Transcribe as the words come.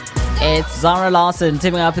It's Zara Larson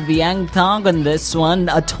teaming up with the Young Thug on this one.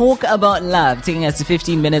 A talk about love, taking us to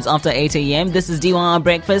 15 minutes after 8 a.m. This is DYR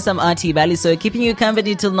Breakfast. I'm Artie Bally, so keeping you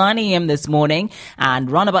company till 9 a.m. this morning.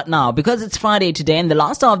 And round about now, because it's Friday today, and the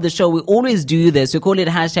last hour of the show, we always do this. We call it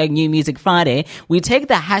hashtag New Music Friday. We take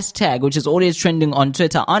the hashtag, which is always trending on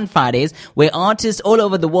Twitter on Fridays, where artists all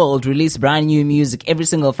over the world release brand new music every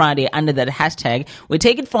single Friday under that hashtag. We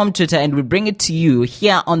take it from Twitter and we bring it to you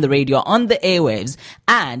here on the radio, on the airwaves.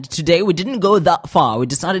 And today we didn't go that far. We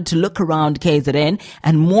decided to look around KZN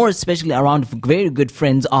and more especially around very good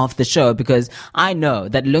friends of the show, because I know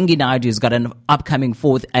that Lungi Naidu's got an upcoming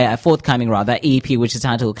forthcoming EP, which is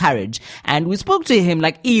titled Courage. And we spoke to him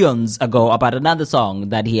like eons ago about another song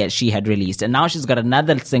that she had released. And now she's got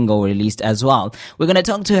another single released as well. We're going to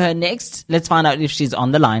talk to her next. Let's find out if she's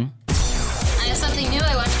on the line. I have something new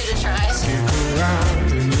I want you to try. Stick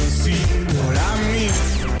around and you'll see what I mean.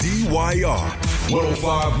 DYR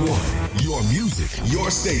 105.1. Your music,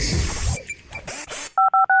 your station.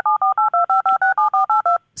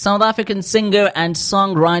 South African singer and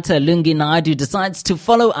songwriter Lungi Naidu decides to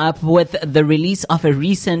follow up with the release of a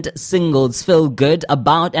recent singles, Feel Good,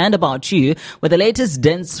 About and About You, with the latest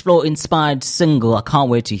dance floor inspired single. I can't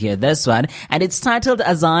wait to hear this one. And it's titled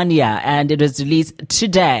Azania, and it was released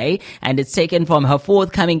today, and it's taken from her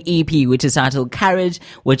forthcoming EP, which is titled Courage,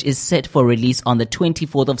 which is set for release on the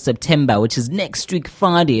 24th of September, which is next week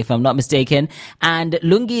Friday, if I'm not mistaken. And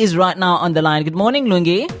Lungi is right now on the line. Good morning,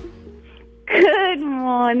 Lungi. Good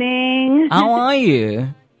morning. How are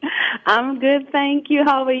you? I'm good, thank you.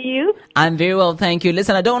 How are you? I'm very well, thank you.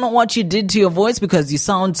 Listen, I don't know what you did to your voice because you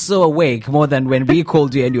sound so awake more than when we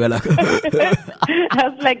called you and you were like... I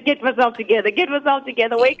was like, get myself together,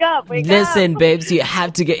 wake up. Listen, babes, you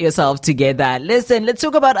have to get yourself together. Listen, let's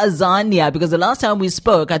talk about Azania, because the last time we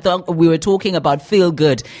spoke, I thought we were talking about Feel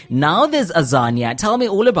Good. Now there's Azania. Tell me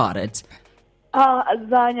all about it. Oh,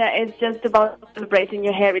 Azania is just about celebrating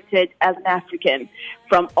your heritage as an African,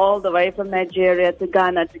 from all the way from Nigeria to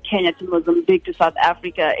Ghana to Kenya to Mozambique to South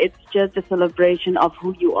Africa. It's just a celebration of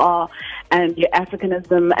who you are and your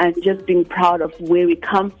Africanism and just being proud of where we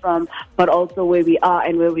come from, but also where we are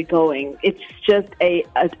and where we're going. It's just a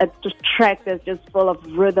track that's just full of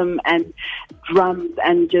rhythm and drums,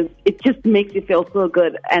 and it just makes you feel so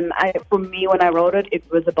good. And for me, when I wrote it, it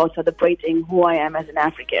was about celebrating who I am as an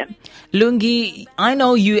African. Lungi, I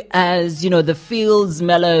know you as, the feels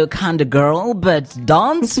mellow kind of girl, but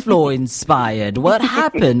dance floor inspired. What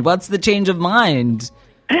happened? What's the change of mind?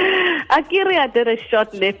 Akiri, I did a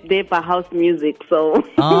short left there for house music, so...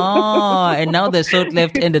 Oh, and now the short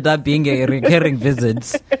left ended up being a recurring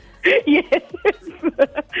visit. Yes.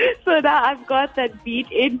 So now I've got that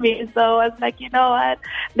beat in me, so I was like, you know what?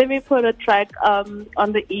 Let me put a track on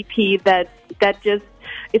the EP that just...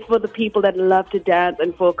 It's for the people that love to dance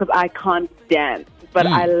because I can't dance, but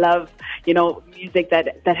I love, music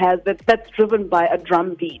that's driven by a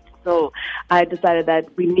drum beat. So I decided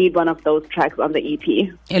that we need one of those tracks on the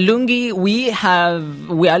EP. Lungi, we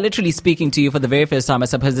are literally speaking to you for the very first time. I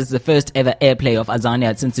suppose this is the first ever airplay of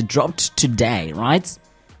Azania since it dropped today, right?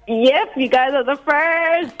 Yep, you guys are the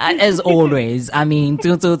first. As always. I mean, But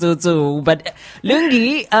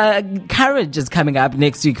Lungi, Courage is coming up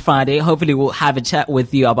next week, Friday. Hopefully we'll have a chat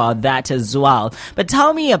with you about that as well. But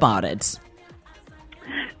tell me about it.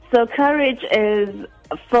 So Courage is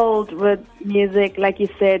filled with music, like you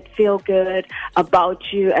said, Feel Good, About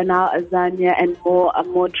You, and now Azania, and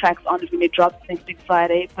more tracks on it when it drops next week,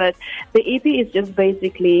 Friday. But the EP is just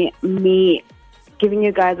basically me giving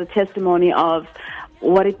you guys a testimony of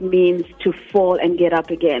what it means to fall and get up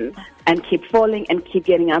again, and keep falling and keep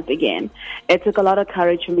getting up again. It took a lot of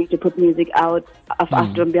courage for me to put music out after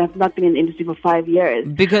I've not been in the industry for 5 years.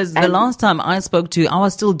 Because the last time I spoke to you, I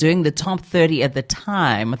was still doing the top 30 at the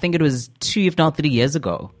time. I think it was 2, if not 3 years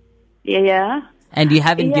ago. Yeah. And you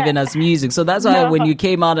haven't given us music. So that's why when you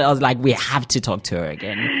came out, I was like, we have to talk to her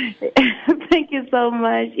again. Thank you so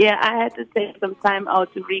much. Yeah, I had to take some time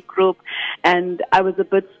out to regroup, and I was a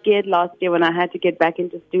bit scared last year when I had to get back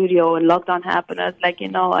into studio and lockdown happened. I was like, you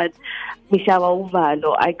know what, I'm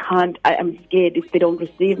scared if they don't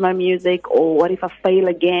receive my music, or what if I fail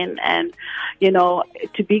again? And,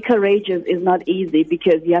 to be courageous is not easy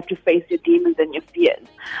because you have to face your demons and your fears.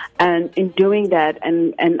 And in doing that,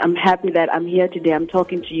 and I'm happy that I'm here today, I'm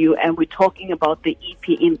talking to you, and we're talking about the EP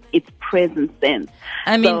in its present sense.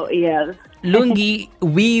 I mean, so, yeah. Lungi,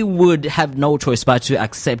 we would have no choice but to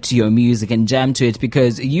accept your music and jam to it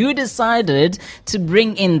because you decided to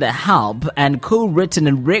bring in the help and co-written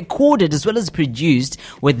and recorded as well as produced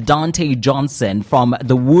with Dante Johnson from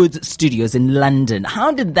the Woods Studios in London.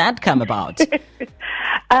 How did that come about?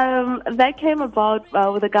 That came about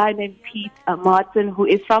with a guy named Pete Martin, who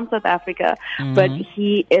is from South Africa, but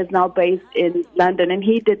he is now based in London. And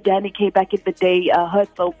he did Danny K back in the day, Hurt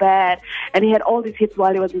So Bad. And he had all these hits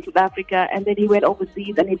while he was in South Africa. And then he went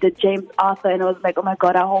overseas and he did James Arthur. And I was like, oh my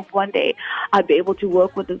God, I hope one day I'd be able to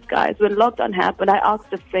work with this guy. So when lockdown happened, I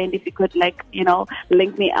asked a friend if he could, link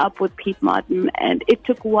me up with Pete Martin. And it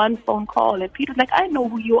took one phone call. And Pete was like, I know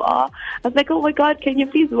who you are. I was like, oh my God, can you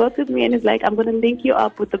please work with me? And he's like, I'm going to link you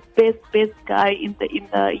up with the best guy in the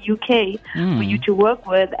UK for you to work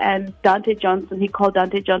with. And Dante Johnson, he called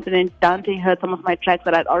Dante Johnson, and Dante heard some of my tracks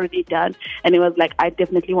that I'd already done, and he was like, I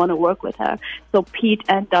definitely want to work with her. So Pete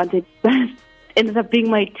and Dante ended up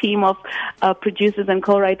being my team of producers and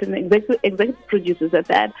co-writers and executive producers at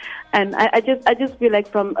that. And I just feel like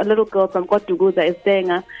from a little girl from KwaDukuza,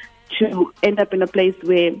 Estenga, to end up in a place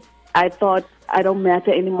where I thought I don't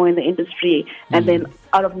matter anymore in the industry, and then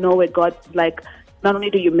out of nowhere, God like, not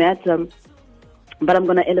only do you matter, but I'm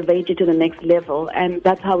going to elevate you to the next level. And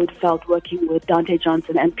that's how it felt working with Dante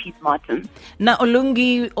Johnson and Pete Martin. Now,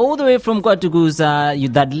 Olungi, all the way from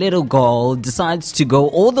KwaDukuza, that little girl decides to go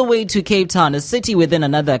all the way to Cape Town, a city within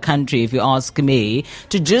another country, if you ask me,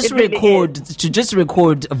 to just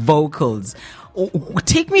record vocals.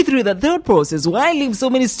 Take me through that thought process. Why leave so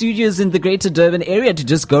many studios in the Greater Durban area to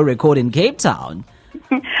just go record in Cape Town?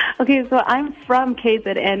 Okay, so I'm from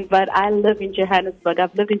KZN, but I live in Johannesburg.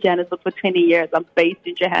 I've lived in Johannesburg for 20 years. I'm based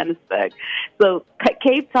in Johannesburg. So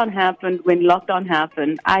Cape Town happened when lockdown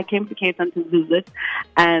happened. I came to Cape Town to visit,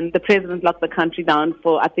 and the president locked the country down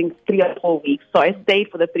for, I think, 3 or 4 weeks. So I stayed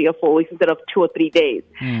for the 3 or 4 weeks instead of 2 or 3 days.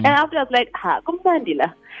 And after I was like,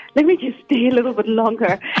 let me just stay a little bit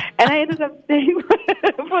longer. And I ended up staying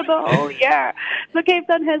for the whole year. So Cape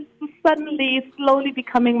Town has slowly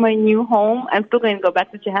becoming my new home. I'm still going to go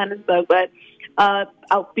back to Johannesburg, but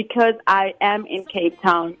because I am in Cape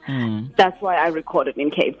Town, that's why I recorded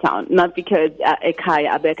in Cape Town. Not because there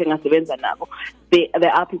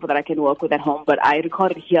are people that I can work with at home, but I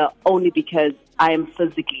recorded here only because I am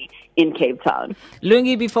physically in Cape Town.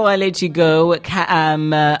 Lungi, before I let you go,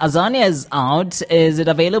 Azania is out. Is it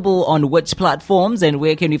available on which platforms, and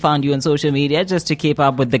where can we find you on social media just to keep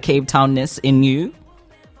up with the Cape Townness in you?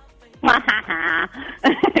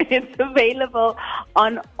 It's available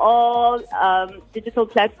on all digital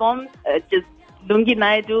platforms. Just Lungi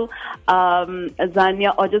Naidu,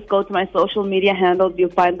 Azania, or just go to my social media handles. You'll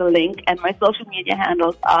find the link. And my social media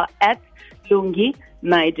handles are at Lungi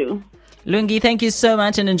Naidu. Lungi, thank you so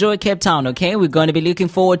much and enjoy Cape Town, okay? We're going to be looking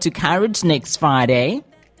forward to Courage next Friday.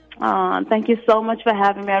 Thank you so much for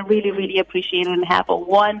having me. I really, really appreciate it, and have a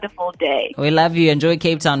wonderful day. We love you. Enjoy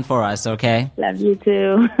Cape Town for us, okay? Love you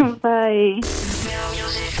too. Bye.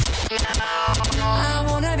 I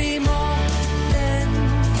wanna be more than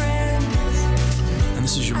friends. And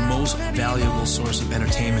this is your most valuable source of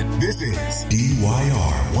entertainment. This is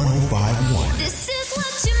DYR 105.1. This is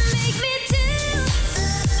what you make me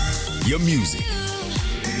do. Your music,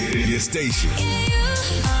 your station. You,